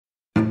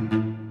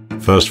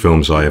First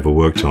films I ever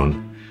worked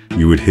on,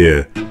 you would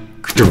hear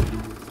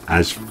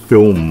as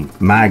film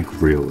mag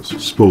reels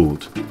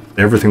spooled.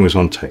 Everything was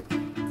on tape.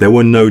 There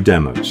were no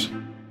demos.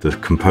 The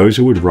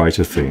composer would write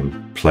a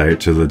theme, play it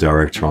to the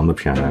director on the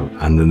piano,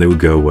 and then they would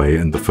go away,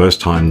 and the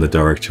first time the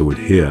director would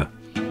hear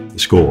the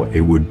score,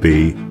 it would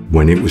be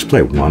when it was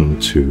played,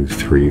 1, 2,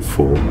 3,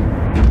 4,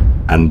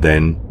 and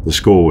then the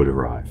score would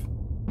arrive.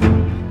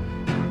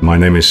 My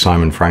name is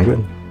Simon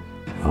Franglen.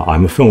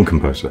 I'm a film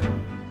composer.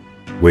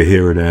 We're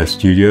here at Air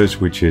Studios,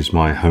 which is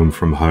my home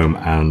from home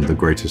and the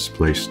greatest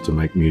place to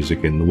make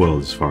music in the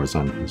world as far as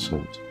I'm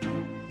concerned.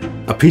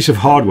 A piece of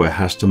hardware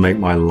has to make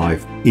my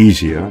life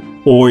easier,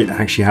 or it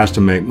actually has to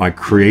make my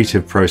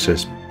creative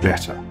process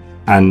better.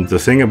 And the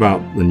thing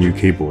about the new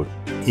keyboard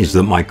is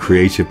that my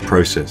creative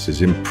process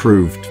is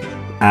improved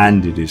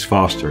and it is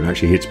faster. It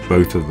actually hits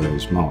both of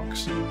those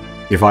marks.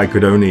 If I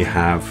could only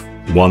have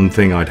one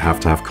thing, I'd have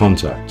to have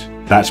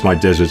Kontakt. That's my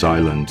desert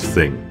island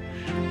thing,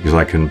 because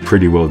I can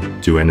pretty well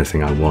do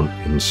anything I want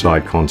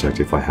inside Kontakt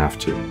if I have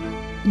to.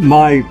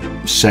 My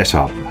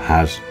setup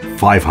has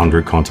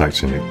 500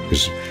 contacts in it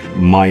because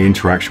my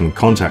interaction with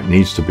Kontakt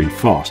needs to be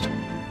fast.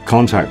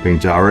 Kontakt being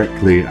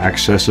directly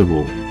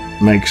accessible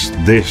makes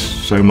this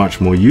so much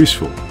more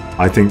useful.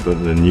 I think that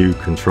the new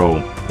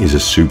Kontrol is a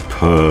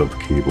superb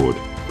keyboard.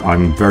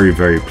 I'm very,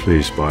 very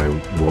pleased by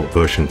what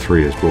version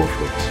 3 has brought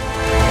for us.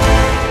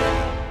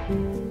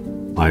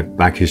 My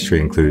back history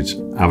includes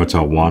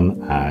Avatar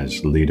 1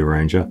 as lead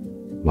arranger.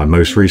 My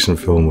most recent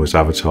film was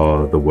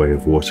Avatar: The Way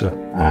of Water,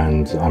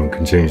 and I'm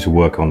continuing to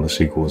work on the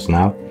sequels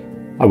now.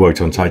 I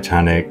worked on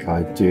Titanic,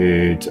 I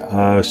did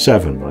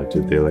Seven, I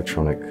did the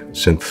electronic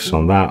synths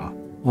on that.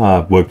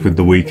 I worked with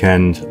The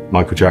Weeknd,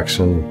 Michael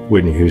Jackson,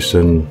 Whitney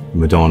Houston,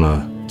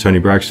 Madonna, Tony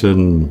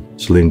Braxton,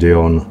 Celine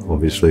Dion,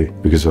 obviously,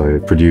 because I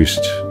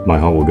produced My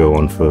Heart Will Go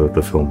On for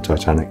the film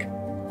Titanic.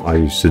 I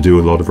used to do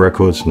a lot of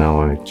records,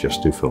 now I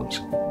just do films.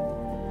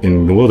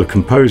 In the world of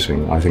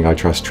composing, I think I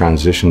just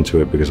transitioned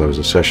to it because I was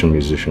a session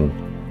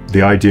musician.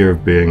 The idea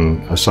of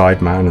being a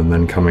sideman and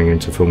then coming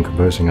into film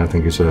composing, I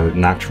think is a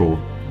natural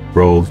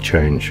role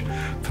change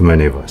for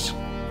many of us.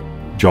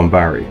 John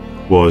Barry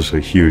was a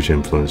huge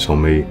influence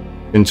on me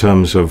in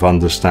terms of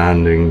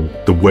understanding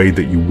the way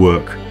that you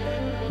work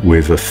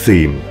with a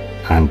theme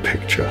and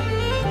picture.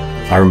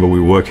 I remember we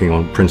were working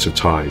on Prince of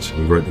Tides and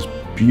he wrote this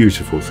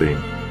beautiful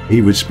theme.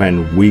 He would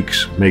spend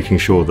weeks making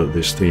sure that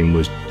this theme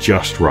was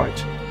just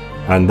right.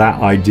 And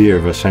that idea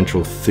of a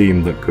central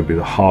theme that could be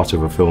the heart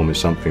of a film is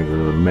something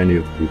that many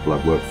of the people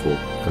I've worked for,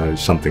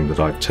 is something that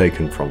I've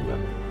taken from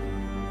them.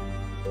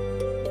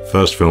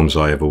 First films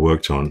I ever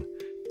worked on,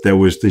 there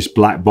was this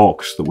black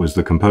box that was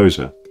the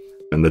composer,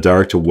 and the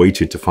director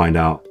waited to find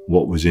out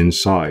what was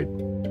inside.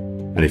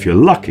 And if you're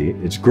lucky,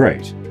 it's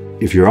great.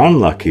 If you're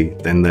unlucky,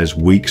 then there's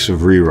weeks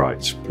of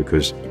rewrites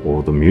because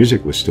all the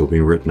music was still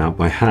being written out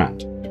by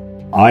hand.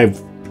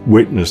 I've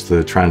witnessed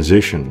the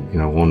transition,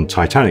 on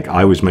Titanic,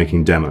 I was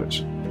making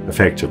demos,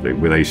 effectively.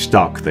 Where they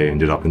stuck, they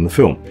ended up in the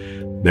film.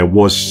 There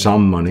was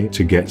some money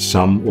to get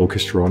some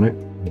orchestra on it,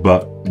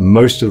 but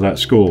most of that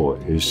score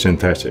is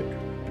synthetic.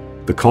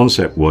 The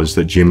concept was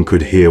that Jim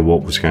could hear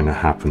what was going to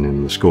happen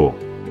in the score.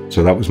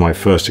 So that was my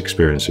first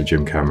experience of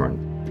Jim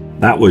Cameron.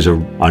 That was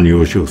an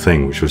unusual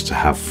thing, which was to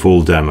have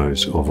full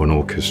demos of an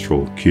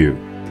orchestral cue.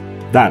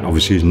 That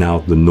obviously is now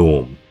the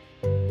norm.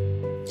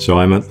 So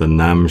I'm at the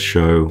NAMM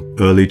show,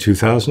 early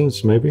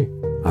 2000s maybe,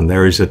 and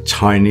there is a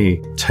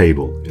tiny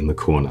table in the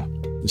corner.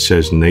 It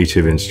says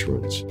Native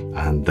Instruments,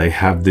 and they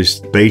have this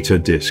beta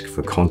disc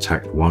for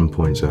Kontakt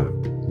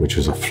 1.0, which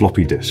was a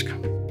floppy disk.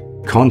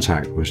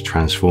 Kontakt was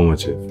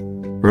transformative.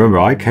 Remember,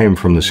 I came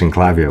from the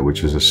Synclavier,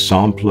 which was a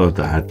sampler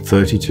that had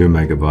 32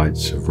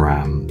 megabytes of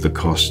RAM that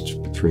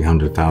cost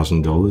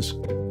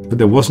 $300,000. But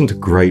there wasn't a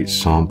great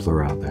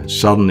sampler out there.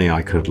 Suddenly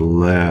I could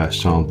layer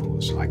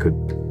samples. I could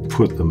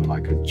put them and I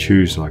could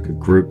choose and I could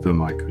group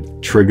them. I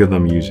could trigger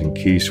them using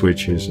key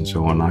switches and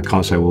so on. I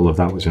can't say all of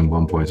that was in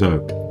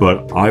 1.0,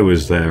 but I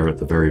was there at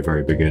the very,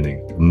 very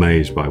beginning,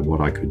 amazed by what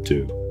I could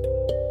do.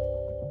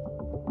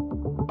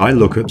 I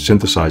look at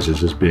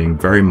synthesizers as being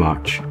very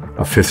much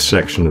a fifth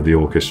section of the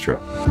orchestra.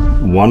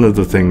 One of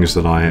the things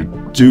that I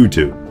do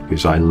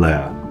is I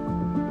layer.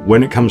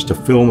 When it comes to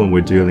film and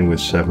we're dealing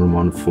with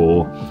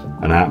 714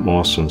 and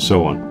Atmos and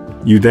so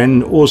on, you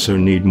then also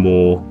need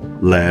more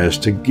layers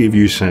to give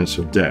you sense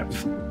of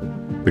depth.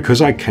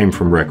 Because I came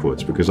from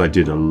records, because I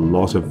did a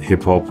lot of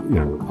hip hop,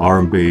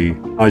 R&B,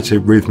 I'd say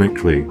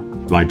rhythmically,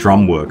 my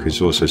drum work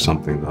is also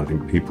something that I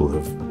think people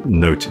have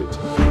noted.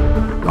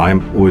 I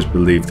always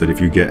believe that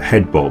if you get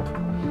head bob,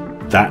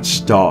 that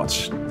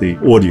starts the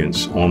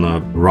audience on a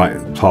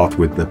right path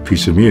with the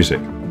piece of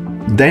music.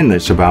 Then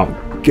it's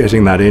about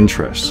getting that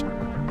interest.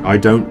 I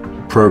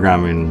don't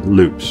program in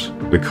loops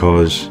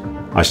because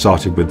I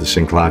started with the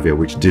Synclavier,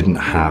 which didn't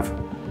have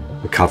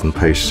a cut and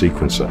paste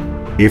sequencer.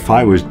 If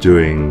I was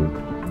doing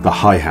the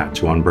hi-hat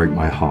to Unbreak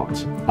My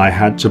Heart, I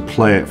had to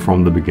play it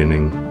from the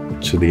beginning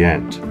to the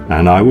end.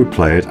 And I would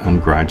play it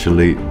and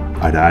gradually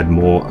I'd add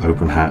more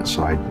open hats,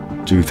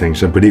 I'd do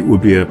things, but it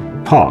would be a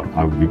part,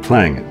 I would be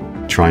playing it.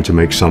 trying to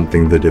make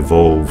something that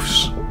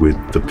evolves with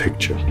the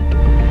picture.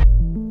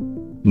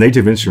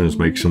 Native Instruments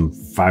make some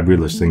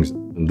fabulous things.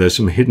 And there's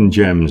some hidden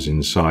gems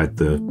inside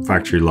the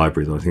factory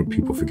library that I think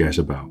people forget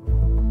about.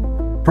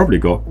 Probably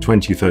got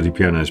 20, 30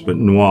 pianos, but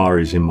Noir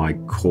is in my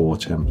core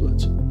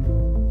template.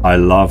 I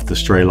love the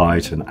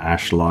Straylight and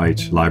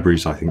Ashlight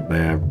libraries. I think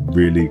they're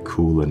really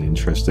cool and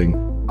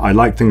interesting. I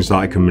like things that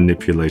I can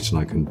manipulate and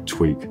I can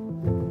tweak.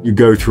 You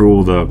go through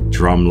all the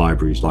drum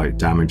libraries like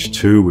Damage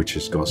 2, which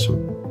has got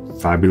some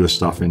fabulous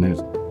stuff in it.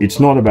 It's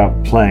not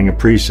about playing a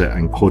preset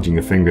and holding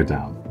your finger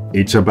down.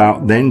 It's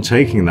about then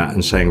taking that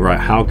and saying, right,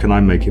 how can I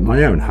make it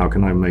my own? How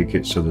can I make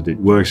it so that it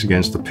works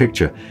against the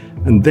picture?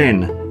 And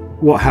then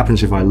what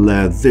happens if I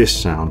layer this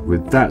sound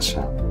with that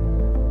sound?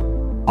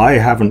 I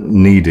haven't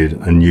needed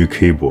a new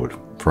keyboard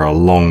for a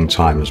long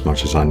time as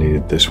much as I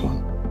needed this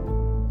one.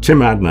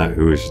 Tim Adner,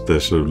 who is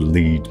the sort of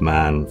lead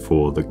man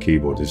for the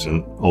keyboard, is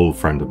an old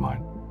friend of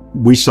mine.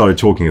 We started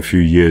talking a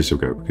few years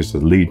ago because the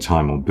lead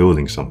time on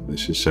building something like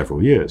this is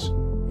several years.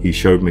 He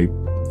showed me,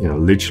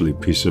 literally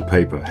pieces of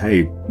paper.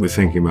 Hey, we're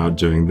thinking about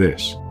doing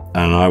this.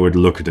 And I would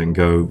look at it and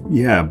go,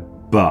 yeah,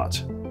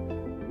 but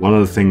one of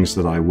the things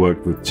that I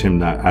worked with Tim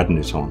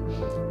Adnett on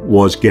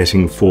was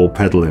getting 4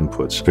 pedal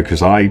inputs,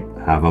 because I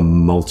have a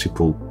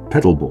multiple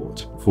pedal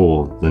board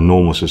for the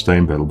normal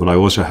sustain pedal, but I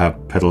also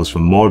have pedals for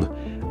mod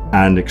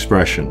and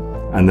expression.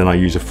 And then I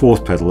use a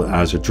 4th pedal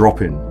as a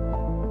drop-in.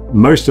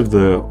 Most of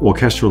the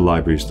orchestral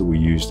libraries that we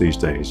use these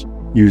days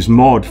use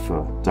mod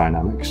for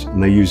dynamics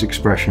and they use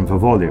expression for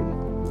volume.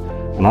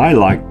 And I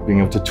like being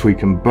able to tweak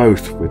them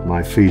both with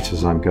my feet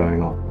as I'm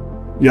going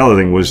on. The other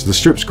thing was the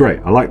strip's great.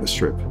 I like the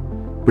strip,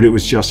 but it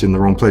was just in the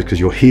wrong place because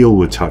your heel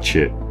would touch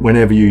it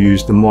whenever you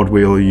use the mod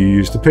wheel or you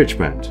use the pitch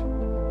bend.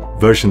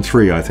 Version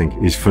 3, I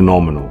think, is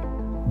phenomenal.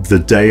 The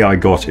day I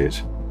got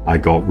it, I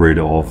got rid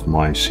of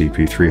my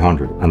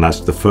CP300, and that's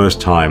the first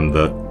time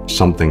that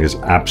something has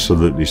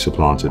absolutely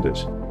supplanted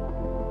it.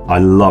 I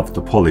love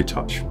the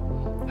polytouch.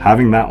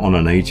 Having that on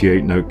an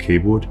 88-note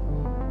keyboard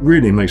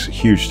really makes a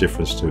huge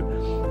difference to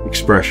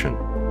expression.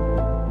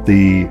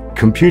 The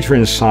computer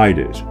inside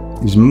it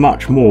is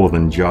much more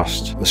than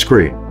just a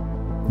screen.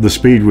 The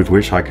speed with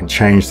which I can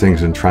change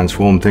things and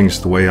transform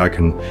things, the way I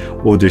can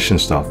audition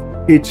stuff,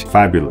 it's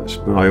fabulous.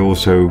 But I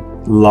also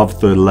love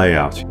the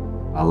layout.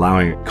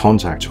 Allowing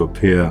Kontakt to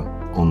appear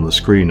on the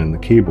screen and the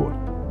keyboard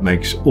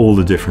makes all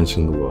the difference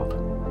in the world.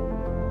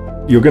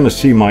 You're going to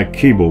see my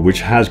keyboard,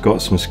 which has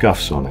got some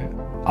scuffs on it.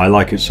 I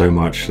like it so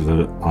much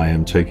that I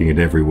am taking it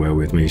everywhere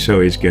with me, so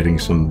it's getting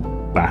some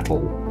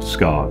battle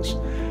scars.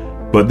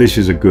 But this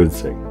is a good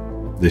thing.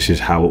 This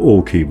is how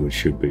all keyboards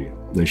should be.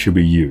 They should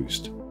be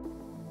used.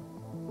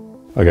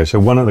 Okay, so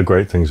one of the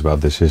great things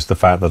about this is the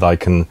fact that I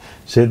can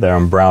sit there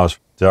and browse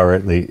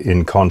directly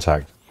in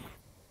Kontakt.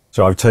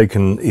 So I've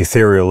taken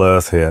Ethereal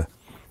Earth here,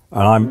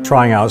 and I'm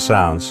trying out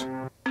sounds.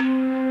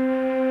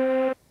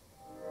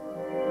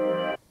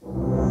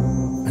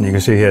 And you can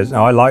see here,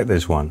 now I like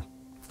this one.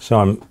 So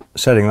I'm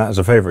setting that as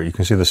a favorite. You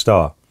can see the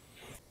star.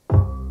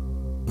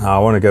 Now I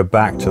want to go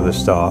back to the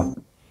star,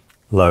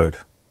 load.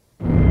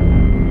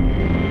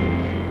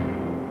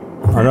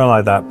 I don't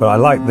like that, but I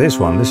like this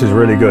one. This is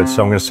really good.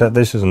 So I'm going to set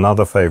this as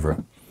another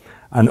favorite.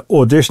 And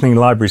auditioning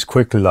libraries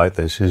quickly like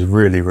this is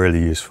really,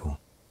 really useful.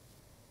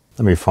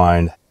 Let me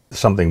find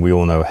something we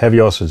all know,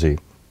 Heaviosity,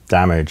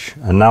 Damage.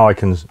 And now I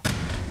can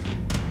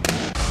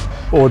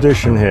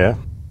audition here.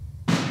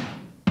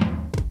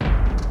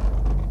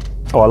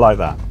 Oh, I like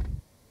that.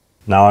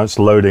 Now it's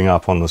loading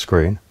up on the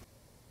screen.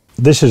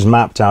 This is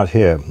mapped out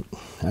here,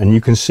 and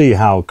you can see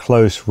how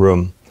close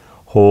room,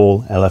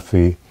 hall,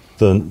 LFE,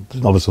 the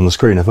knobs on the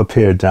screen have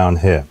appeared down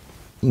here.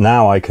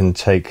 Now I can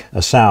take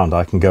a sound,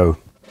 I can go.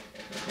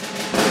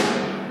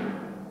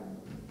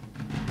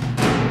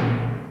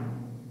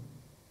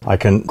 I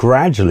can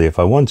gradually, if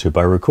I want to,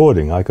 by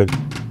recording, I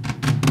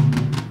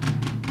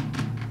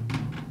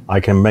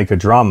can make a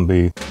drum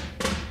be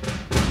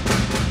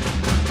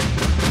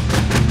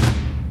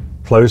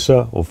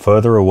closer or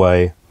further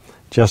away,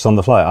 just on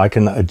the fly. I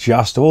can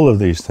adjust all of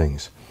these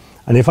things.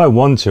 And if I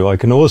want to, I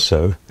can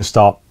also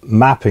start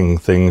mapping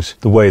things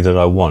the way that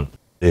I want.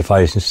 If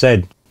I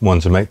instead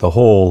want to make the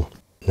hall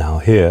now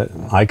here,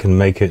 I can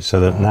make it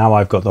so that now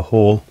I've got the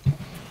hall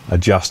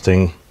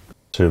adjusting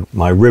to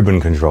my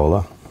ribbon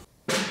controller.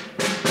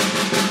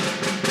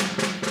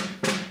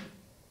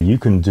 You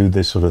can do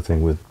this sort of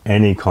thing with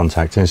any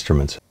Kontakt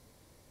instrument.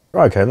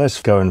 Okay,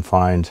 let's go and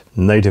find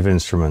Native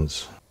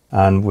Instruments.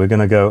 And we're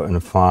going to go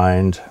and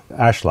find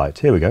Ashlight.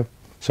 Here we go.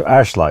 So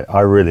Ashlight, I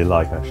really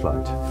like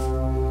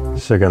Ashlight.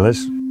 So again,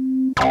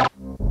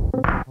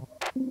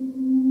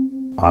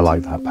 I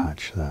like that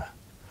patch there.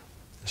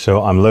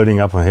 So I'm loading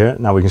up on here.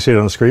 Now we can see it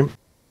on the screen.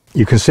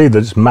 You can see that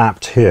it's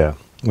mapped here,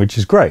 which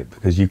is great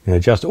because you can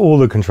adjust all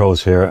the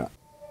controls here.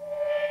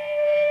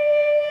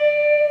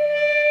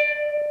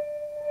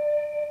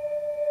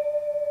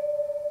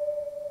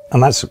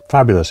 And that's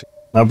fabulous.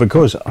 Now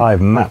because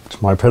I've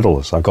mapped my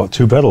pedals, I've got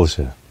 2 pedals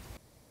here.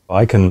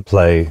 I can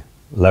play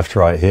left,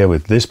 right here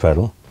with this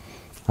pedal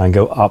and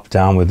go up,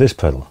 down with this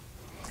pedal.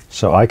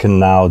 So I can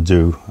now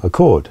do a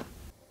chord.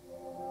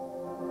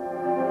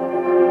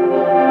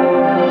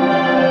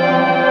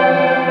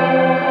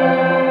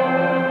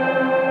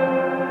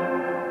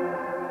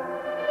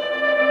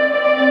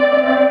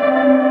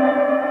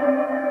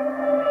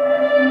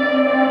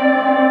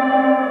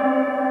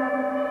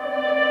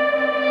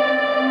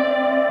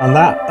 And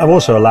that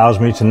also allows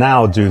me to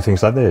now do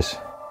things like this.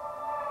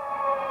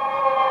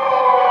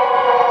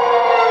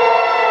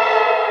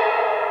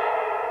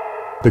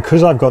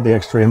 Because I've got the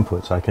extra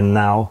inputs, I can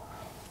now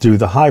do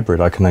the hybrid.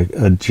 I can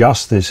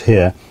adjust this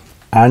here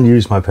and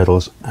use my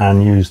pedals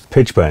and use the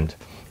pitch bend.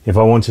 If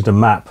I wanted to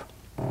map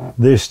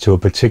this to a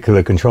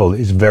particular control,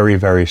 it's very,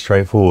 very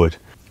straightforward.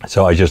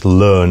 So I just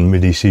learn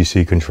MIDI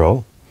CC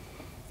control.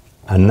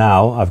 And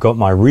now I've got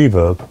my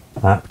reverb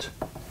mapped.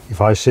 If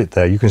I sit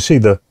there, you can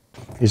see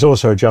it's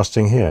also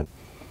adjusting here.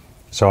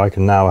 So I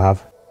can now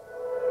have,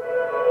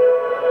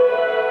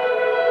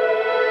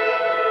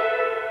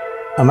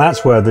 and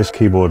that's where this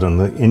keyboard and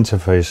the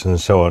interface and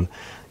so on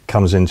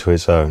comes into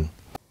its own.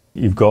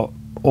 You've got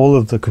all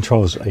of the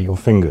controls at your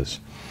fingers.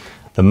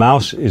 The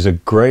mouse is a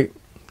great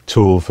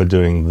tool for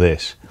doing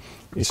this.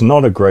 It's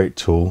not a great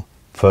tool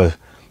for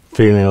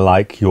feeling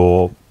like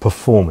you're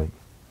performing.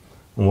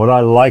 And what I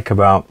like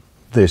about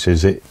this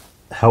is it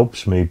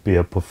helps me be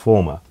a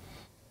performer.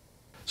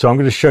 So I'm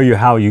going to show you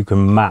how you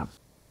can map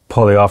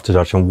Poly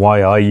Aftertouch and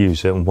why I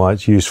use it and why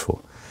it's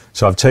useful.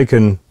 So I've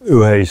taken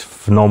Uhei's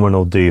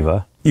Phenomenal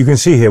Diva. You can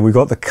see here we've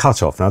got the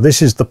cutoff. Now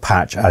this is the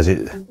patch as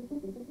it...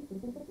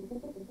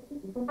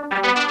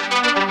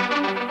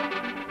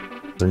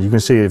 And you can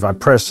see if I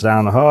press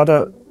down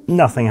harder,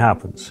 nothing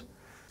happens.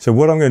 So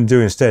what I'm going to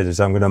do instead is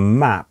I'm going to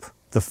map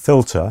the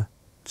filter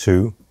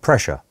to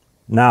pressure.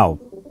 Now,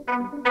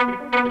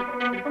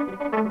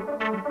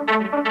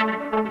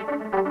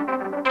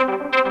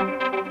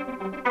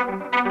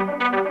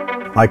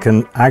 I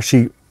can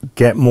actually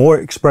get more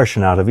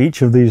expression out of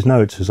each of these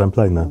notes as I'm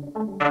playing them.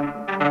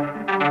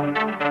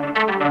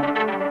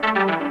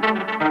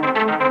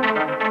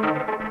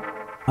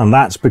 And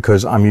that's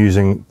because I'm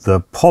using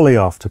the poly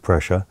after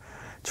pressure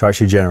to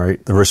actually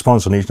generate the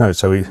response on each note.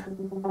 So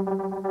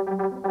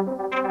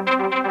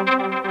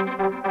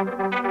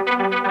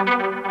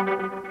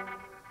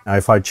now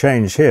if I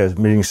change here,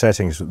 meaning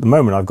settings, at the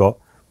moment I've got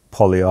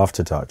poly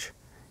aftertouch.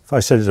 If I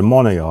set it to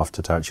mono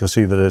aftertouch, you'll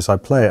see that as I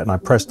play it and I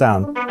press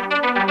down,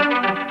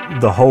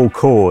 the whole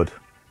chord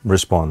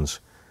responds.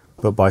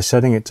 But by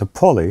setting it to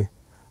poly,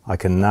 I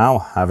can now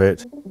have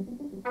it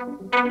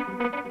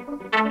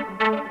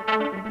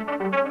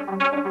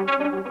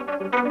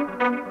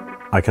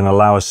I can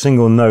allow a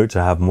single note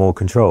to have more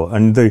control.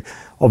 And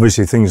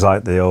obviously things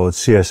like the old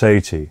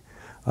CS80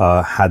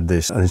 had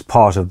this, and it's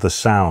part of the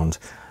sound.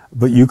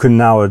 But you can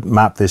now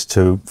map this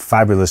to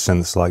fabulous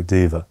synths like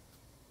Diva.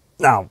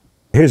 Now,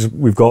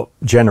 we've got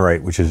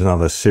Generate, which is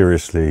another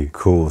seriously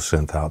cool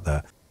synth out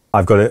there.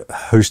 I've got it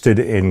hosted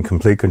in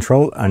Complete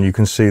Control, and you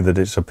can see that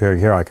it's appearing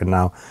here. I can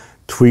now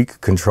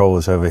tweak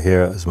controls over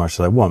here as much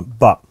as I want.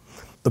 But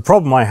the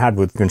problem I had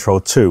with Control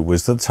 2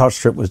 was that the touch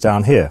strip was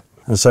down here.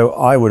 And so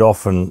I would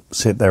often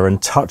sit there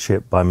and touch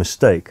it by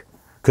mistake,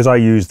 because I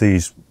use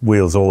these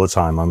wheels all the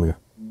time. And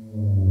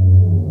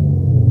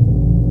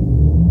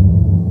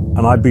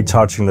I'd be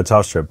touching the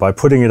touch strip. By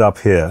putting it up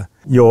here,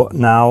 you're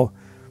now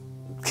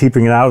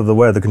keeping it out of the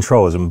way of the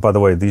controls. And by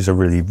the way, these are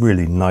really,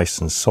 really nice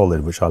and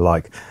solid, which I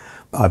like.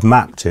 I've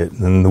mapped it,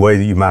 and the way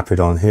that you map it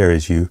on here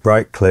is you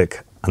right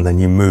click and then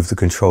you move the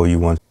control you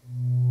want.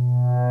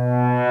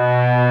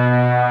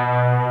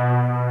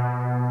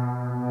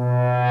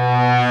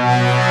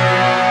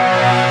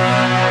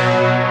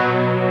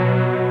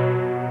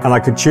 And I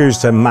could choose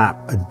to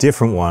map a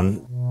different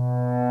one.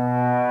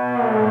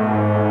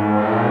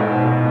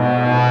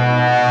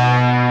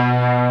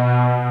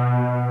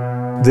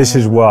 This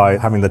is why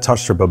having the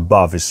touch strip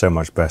above is so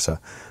much better.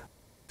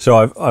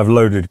 So I've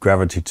loaded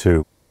Gravity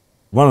 2.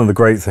 One of the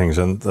great things,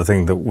 and the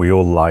thing that we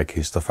all like,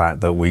 is the fact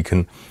that we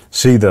can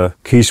see the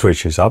key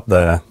switches up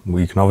there.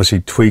 We can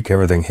obviously tweak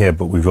everything here,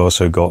 but we've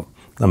also got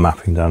the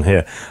mapping down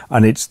here.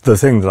 And it's the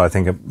thing that I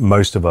think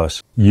most of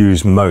us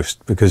use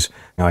most, because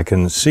I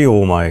can see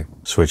all my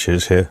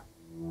switches here.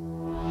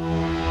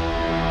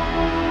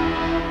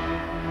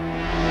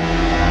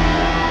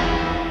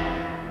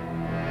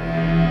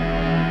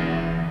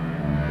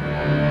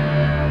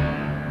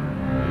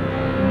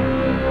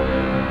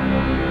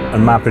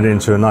 And map it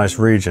into a nice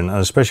region, and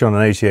especially on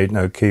an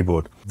 88-note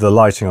keyboard. The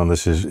lighting on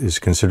this is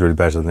considerably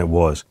better than it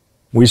was.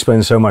 We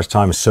spend so much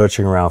time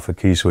searching around for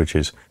key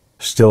switches.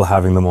 Still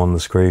having them on the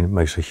screen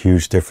makes a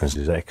huge difference.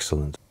 It's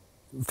excellent.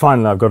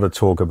 Finally, I've got to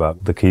talk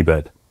about the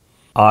Keybed.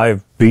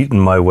 I've beaten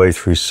my way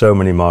through so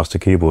many master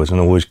keyboards and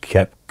always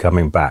kept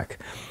coming back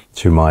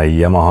to my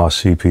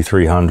Yamaha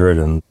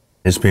CP300, and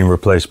it's been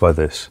replaced by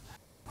this.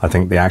 I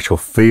think the actual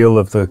feel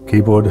of the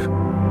keyboard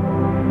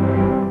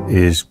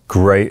is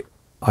great.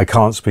 I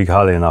can't speak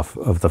highly enough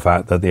of the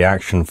fact that the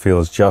action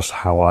feels just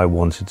how I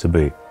want it to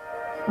be.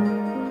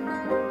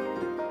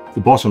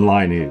 The bottom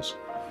line is,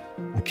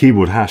 a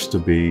keyboard has to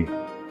be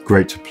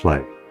great to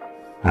play.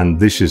 And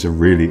this is a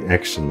really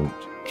excellent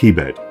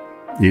Keybed.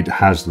 It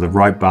has the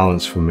right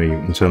balance for me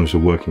in terms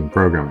of working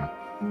programming.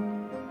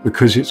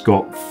 Because it's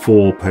got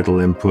 4 pedal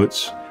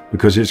inputs,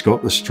 because it's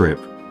got the strip,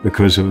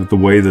 because of the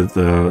way that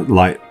the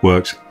light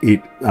works,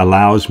 it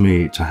allows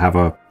me to have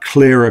a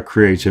clearer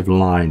creative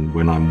line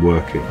when I'm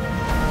working.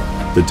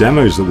 The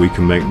demos that we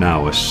can make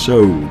now are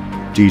so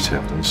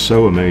detailed and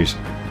so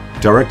amazing.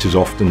 Directors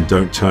often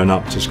don't turn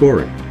up to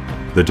scoring.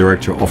 The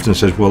director often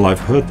says, well, I've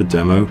heard the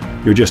demo,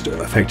 you're just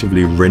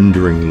effectively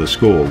rendering the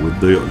score with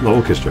the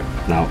orchestra.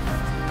 Now,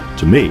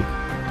 to me,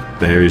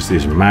 there is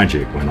this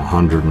magic when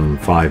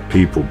 105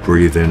 people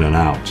breathe in and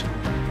out,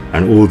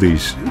 and all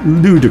these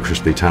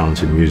ludicrously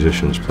talented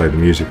musicians play the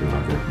music that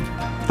I've written.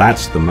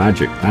 That's the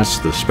magic, that's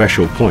the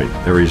special point.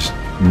 There is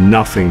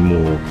nothing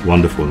more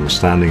wonderful than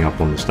standing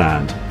up on the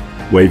stand,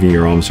 waving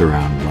your arms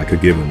around like a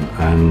gibbon,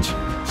 and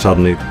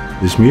suddenly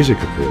this music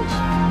appears.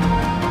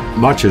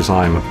 Much as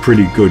I'm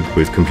pretty good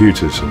with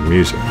computers and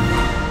music,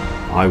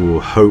 I will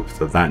hope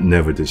that that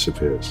never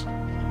disappears.